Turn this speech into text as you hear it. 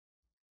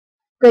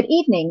Good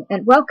evening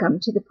and welcome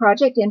to the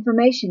project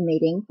information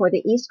meeting for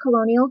the East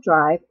Colonial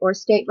Drive or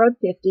State Road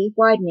 50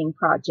 widening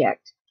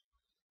project.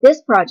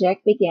 This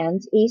project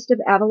begins east of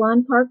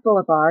Avalon Park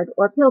Boulevard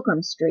or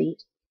Pilgrim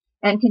Street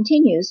and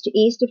continues to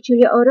east of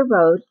Chuleota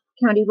Road,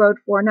 County Road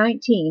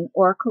 419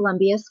 or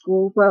Columbia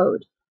School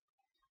Road.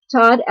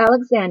 Todd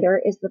Alexander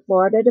is the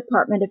Florida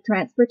Department of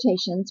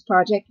Transportation's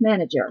project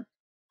manager.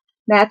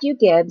 Matthew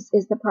Gibbs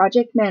is the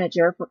project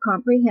manager for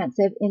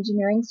Comprehensive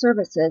Engineering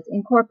Services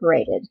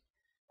Incorporated,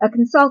 a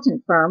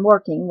consultant firm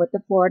working with the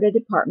Florida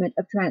Department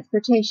of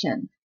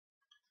Transportation.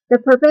 The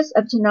purpose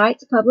of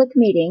tonight's public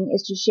meeting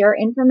is to share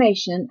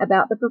information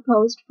about the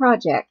proposed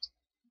project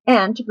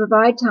and to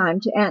provide time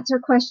to answer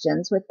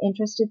questions with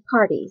interested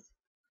parties.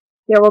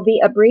 There will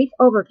be a brief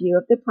overview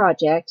of the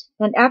project,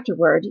 and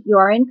afterward you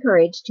are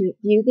encouraged to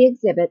view the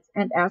exhibits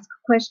and ask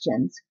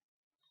questions.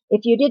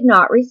 If you did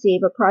not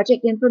receive a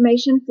project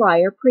information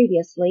flyer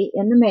previously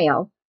in the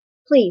mail,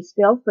 please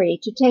feel free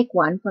to take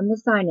one from the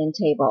sign-in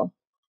table.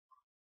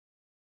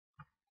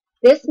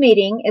 This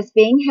meeting is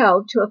being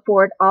held to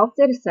afford all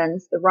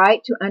citizens the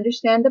right to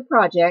understand the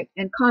project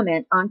and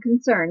comment on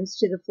concerns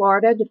to the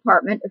Florida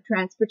Department of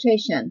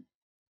Transportation.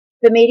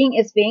 The meeting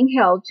is being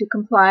held to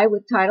comply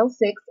with Title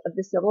VI of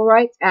the Civil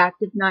Rights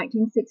Act of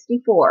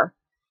 1964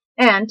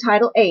 and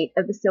Title VIII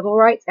of the Civil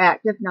Rights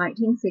Act of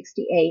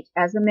 1968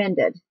 as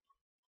amended.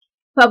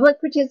 Public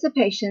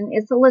participation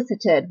is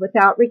solicited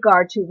without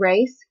regard to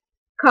race,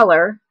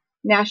 color,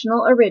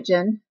 national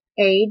origin,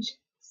 age,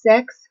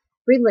 sex,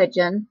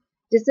 religion,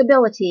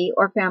 disability,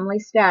 or family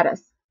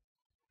status.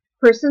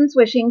 Persons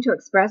wishing to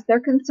express their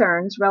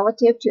concerns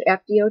relative to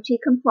FDOT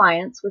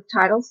compliance with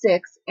Title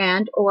VI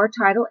and/or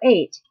Title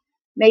VIII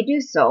may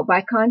do so by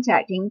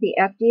contacting the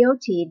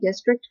FDOT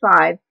District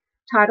 5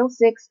 Title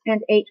VI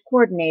and VIII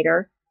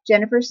Coordinator,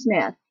 Jennifer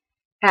Smith,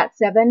 at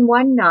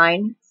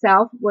 719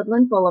 South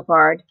Woodland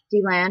Boulevard,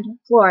 DeLand,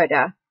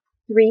 Florida,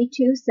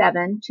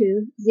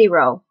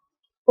 32720,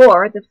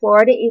 or the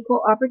Florida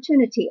Equal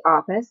Opportunity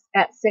Office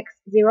at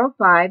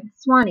 605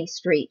 Swanee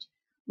Street,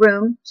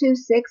 Room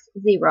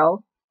 260,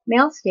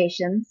 Mail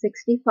Station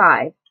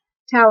 65,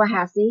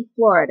 Tallahassee,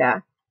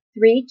 Florida,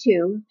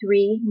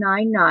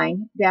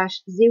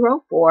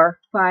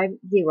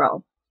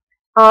 32399-0450.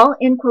 All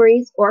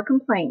inquiries or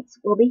complaints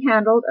will be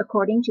handled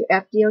according to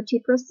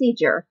FDOT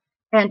procedure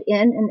and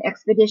in an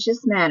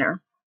expeditious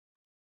manner.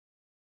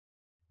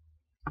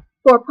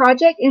 For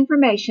project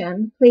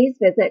information, please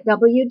visit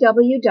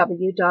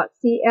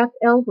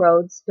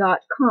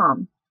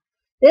www.cflroads.com.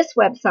 This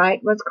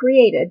website was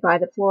created by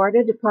the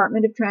Florida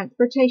Department of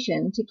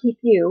Transportation to keep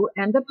you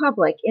and the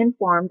public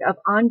informed of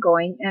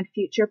ongoing and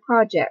future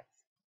projects.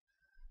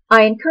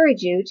 I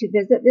encourage you to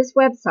visit this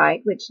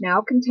website, which now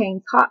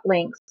contains hot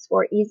links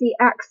for easy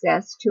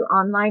access to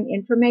online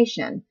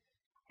information,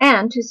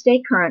 and to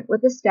stay current with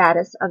the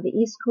status of the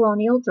East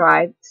Colonial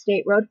Drive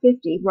State Road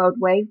 50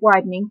 roadway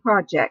widening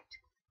project.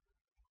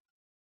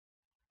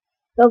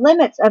 The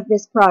limits of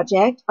this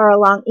project are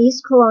along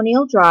East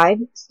Colonial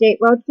Drive, State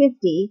Road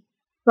 50,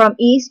 from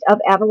east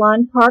of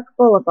Avalon Park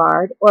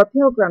Boulevard or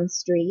Pilgrim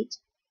Street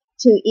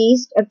to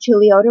east of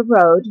Chuleota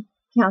Road,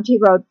 County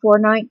Road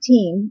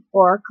 419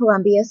 or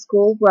Columbia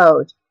School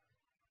Road.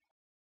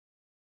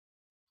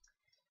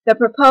 The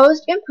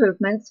proposed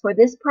improvements for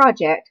this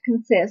project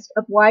consist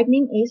of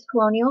widening East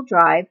Colonial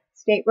Drive,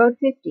 State Road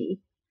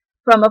 50,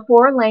 from a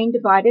 4-lane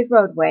divided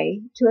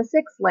roadway to a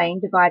 6-lane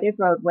divided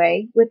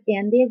roadway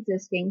within the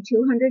existing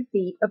 200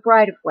 feet of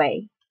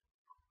right-of-way.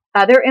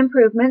 Other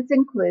improvements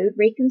include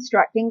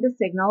reconstructing the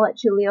signal at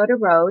Chuleota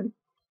Road,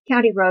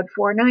 County Road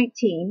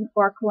 419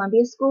 or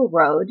Columbia School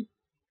Road,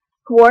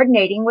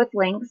 coordinating with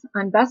links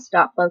on bus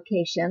stop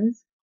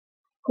locations,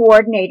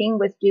 coordinating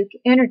with Duke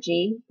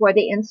Energy for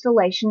the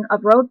installation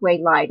of roadway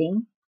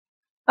lighting,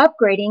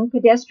 upgrading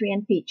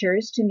pedestrian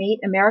features to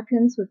meet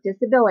Americans with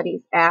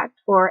Disabilities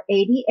Act or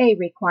ADA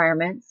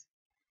requirements,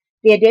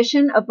 the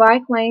addition of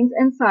bike lanes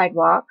and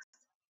sidewalks,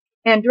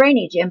 and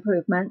drainage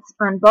improvements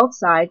on both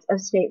sides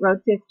of State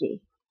Road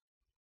 50.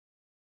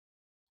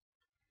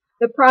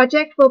 The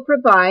project will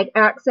provide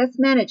access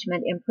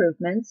management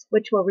improvements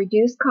which will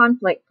reduce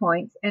conflict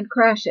points and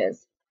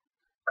crashes.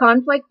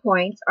 Conflict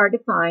points are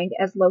defined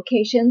as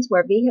locations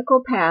where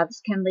vehicle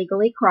paths can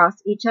legally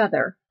cross each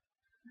other.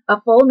 A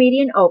full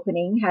median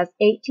opening has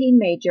 18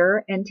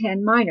 major and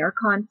 10 minor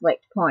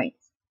conflict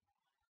points.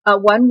 A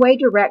one-way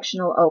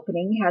directional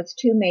opening has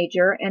 2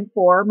 major and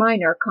 4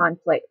 minor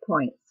conflict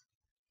points.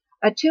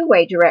 A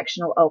two-way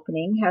directional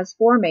opening has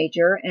 4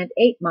 major and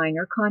 8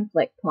 minor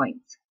conflict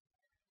points.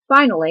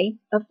 Finally,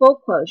 a full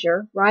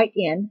closure, right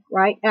in,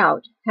 right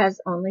out, has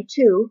only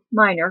 2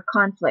 minor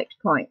conflict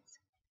points.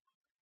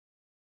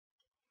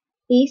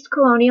 East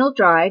Colonial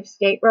Drive,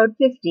 State Road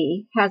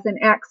 50, has an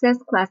Access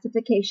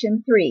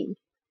Classification 3.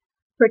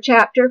 For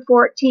Chapter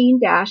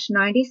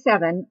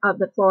 14-97 of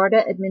the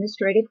Florida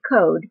Administrative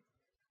Code,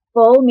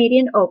 full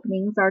median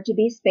openings are to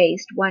be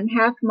spaced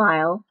 1/2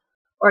 mile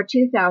or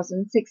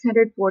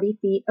 2,640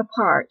 feet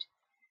apart,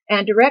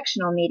 and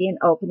directional median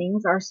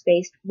openings are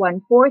spaced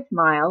 1/4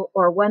 mile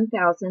or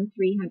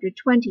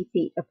 1,320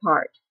 feet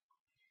apart.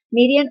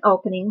 Median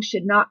openings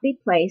should not be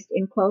placed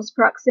in close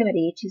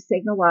proximity to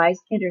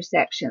signalized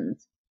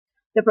intersections.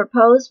 The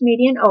proposed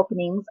median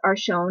openings are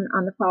shown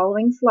on the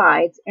following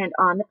slides and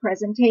on the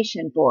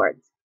presentation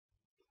boards.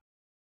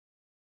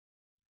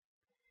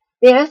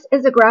 This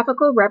is a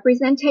graphical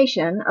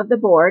representation of the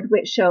board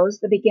which shows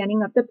the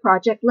beginning of the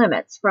project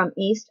limits from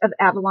east of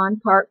Avalon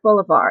Park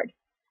Boulevard,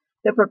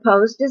 the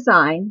proposed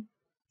design,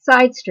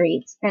 side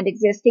streets, and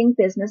existing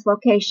business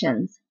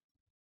locations.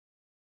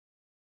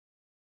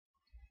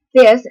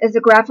 This is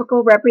a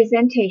graphical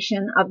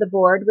representation of the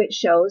board which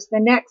shows the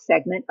next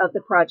segment of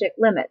the project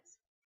limits,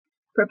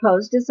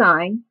 proposed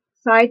design,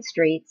 side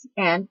streets,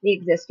 and the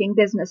existing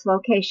business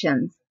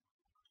locations.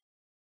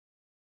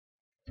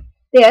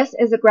 This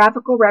is a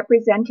graphical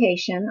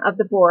representation of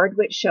the board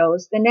which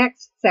shows the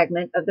next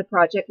segment of the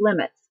project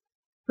limits,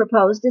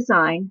 proposed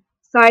design,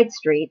 side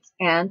streets,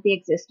 and the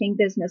existing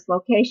business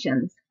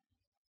locations.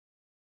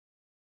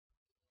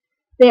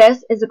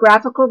 This is a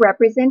graphical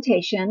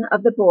representation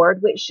of the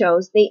board which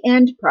shows the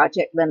end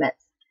project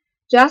limits,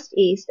 just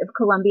east of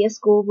Columbia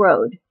School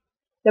Road,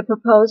 the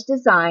proposed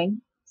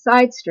design,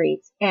 side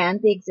streets,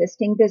 and the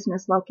existing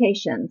business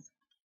locations.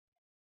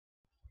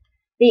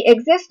 The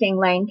existing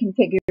lane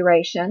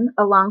configuration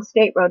along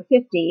State Road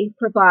 50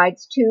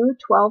 provides two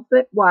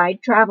 12-foot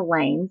wide travel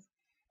lanes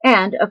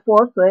and a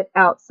 4-foot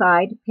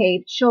outside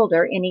paved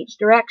shoulder in each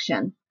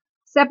direction,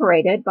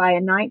 separated by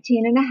a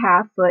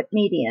 19.5-foot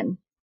median.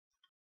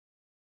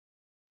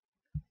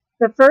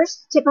 The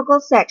first typical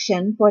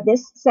section for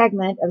this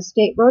segment of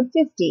State Road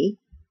 50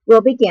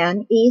 will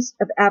begin east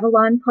of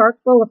Avalon Park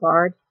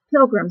Boulevard,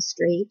 Pilgrim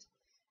Street,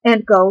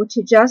 and go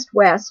to just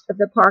west of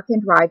the Park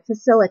and Ride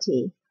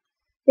facility.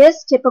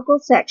 This typical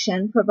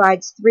section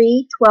provides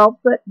three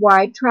 12-foot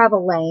wide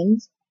travel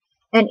lanes,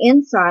 an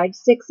inside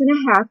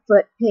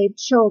 6.5-foot paved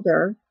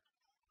shoulder,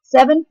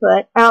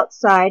 7-foot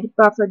outside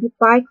buffered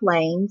bike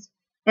lanes,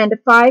 and a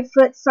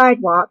 5-foot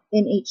sidewalk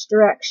in each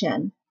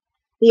direction.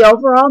 The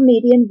overall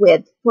median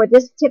width for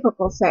this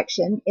typical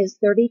section is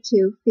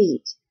 32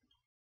 feet.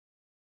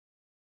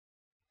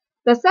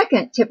 The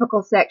second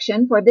typical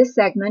section for this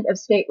segment of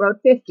State Road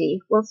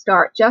 50 will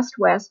start just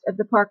west of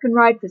the Park and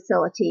Ride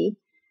facility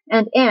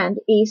and end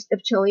east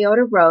of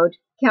Chiliota Road,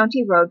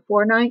 County Road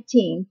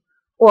 419,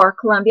 or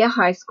Columbia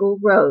High School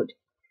Road.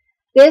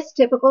 This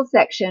typical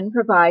section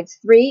provides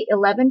three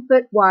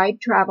 11-foot wide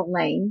travel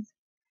lanes,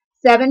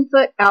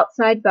 7-foot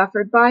outside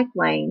buffered bike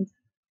lanes,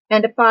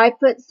 and a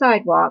 5-foot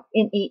sidewalk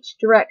in each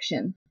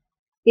direction.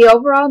 The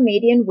overall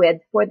median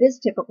width for this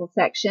typical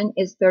section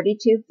is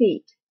 32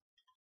 feet.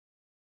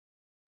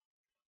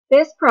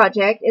 This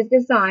project is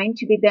designed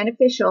to be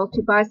beneficial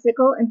to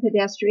bicycle and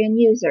pedestrian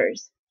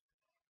users.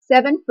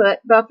 7-foot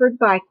buffered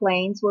bike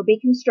lanes will be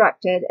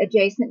constructed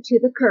adjacent to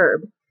the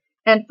curb,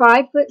 and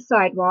 5-foot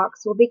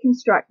sidewalks will be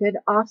constructed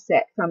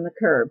offset from the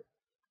curb.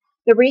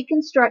 The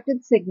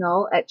reconstructed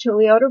signal at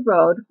Chiliota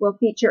Road will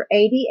feature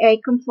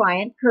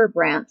ADA-compliant curb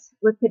ramps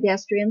with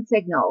pedestrian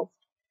signals.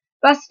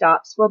 Bus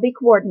stops will be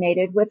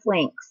coordinated with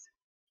links.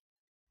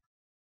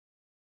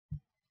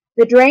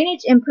 The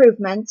drainage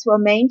improvements will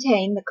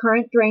maintain the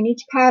current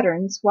drainage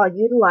patterns while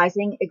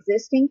utilizing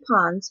existing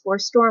ponds for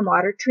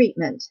stormwater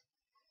treatment.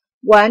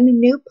 One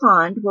new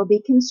pond will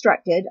be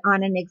constructed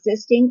on an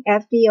existing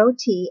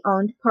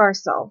FDOT-owned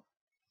parcel.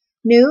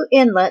 New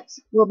inlets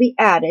will be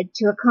added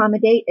to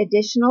accommodate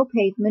additional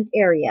pavement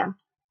area.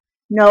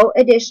 No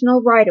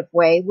additional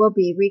right-of-way will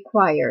be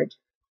required.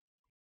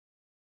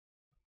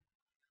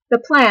 The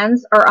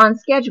plans are on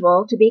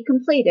schedule to be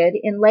completed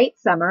in late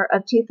summer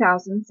of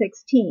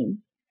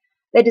 2016.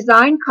 The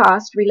design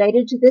cost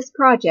related to this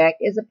project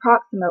is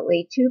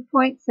approximately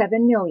 $2.7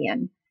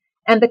 million,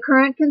 and the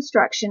current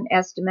construction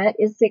estimate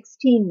is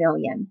 $16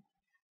 million.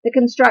 The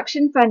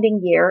construction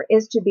funding year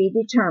is to be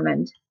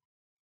determined.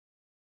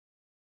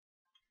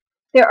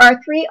 There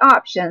are three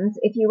options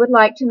if you would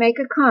like to make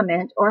a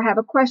comment or have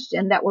a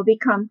question that will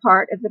become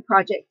part of the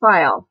project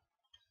file.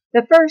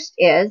 The first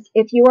is,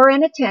 if you are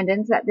in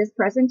attendance at this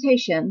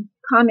presentation,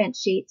 comment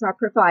sheets are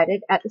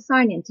provided at the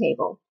sign-in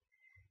table.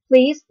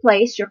 Please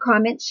place your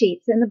comment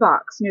sheets in the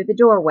box near the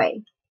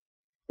doorway.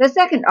 The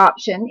second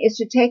option is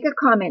to take a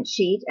comment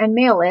sheet and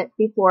mail it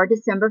before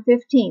December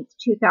 15,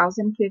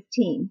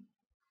 2015.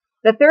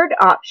 The third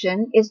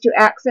option is to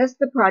access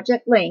the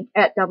project link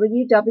at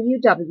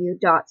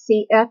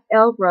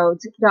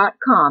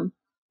www.cflroads.com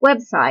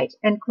website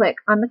and click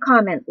on the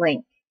comment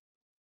link.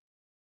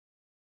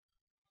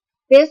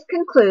 This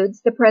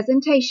concludes the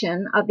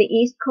presentation of the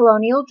East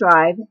Colonial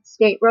Drive,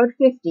 State Road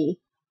 50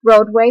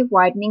 roadway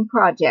widening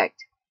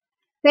project.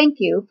 Thank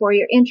you for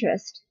your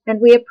interest, and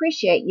we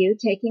appreciate you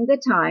taking the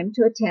time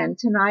to attend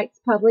tonight's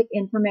public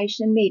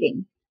information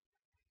meeting.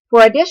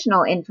 For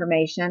additional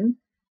information,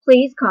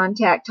 please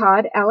contact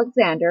Todd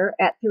Alexander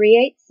at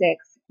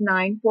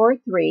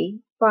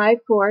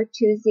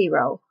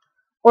 386-943-5420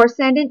 or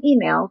send an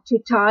email to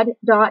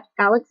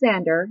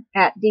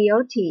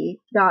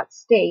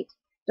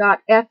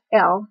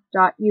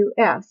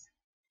todd.alexander@dot.state.fl.us.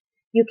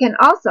 You can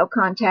also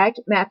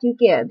contact Matthew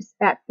Gibbs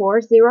at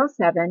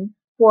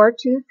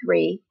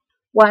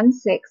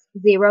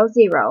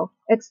 407-423-1600,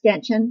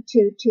 extension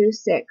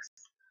 226,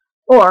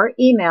 or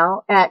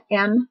email at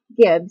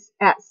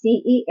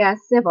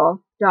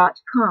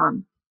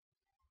mgibbs@cescivil.com.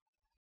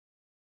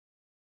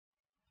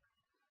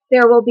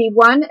 There will be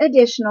one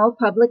additional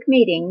public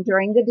meeting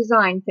during the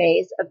design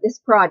phase of this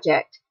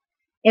project.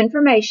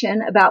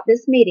 Information about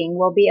this meeting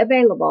will be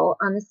available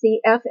on the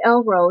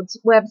CFL Roads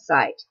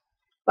website,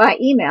 by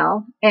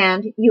email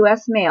and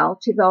U.S. mail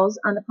to those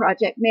on the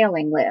project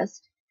mailing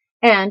list,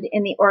 and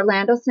in the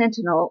Orlando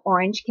Sentinel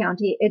Orange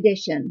County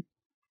edition.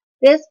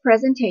 This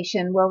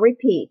presentation will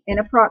repeat in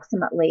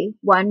approximately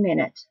 1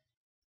 minute.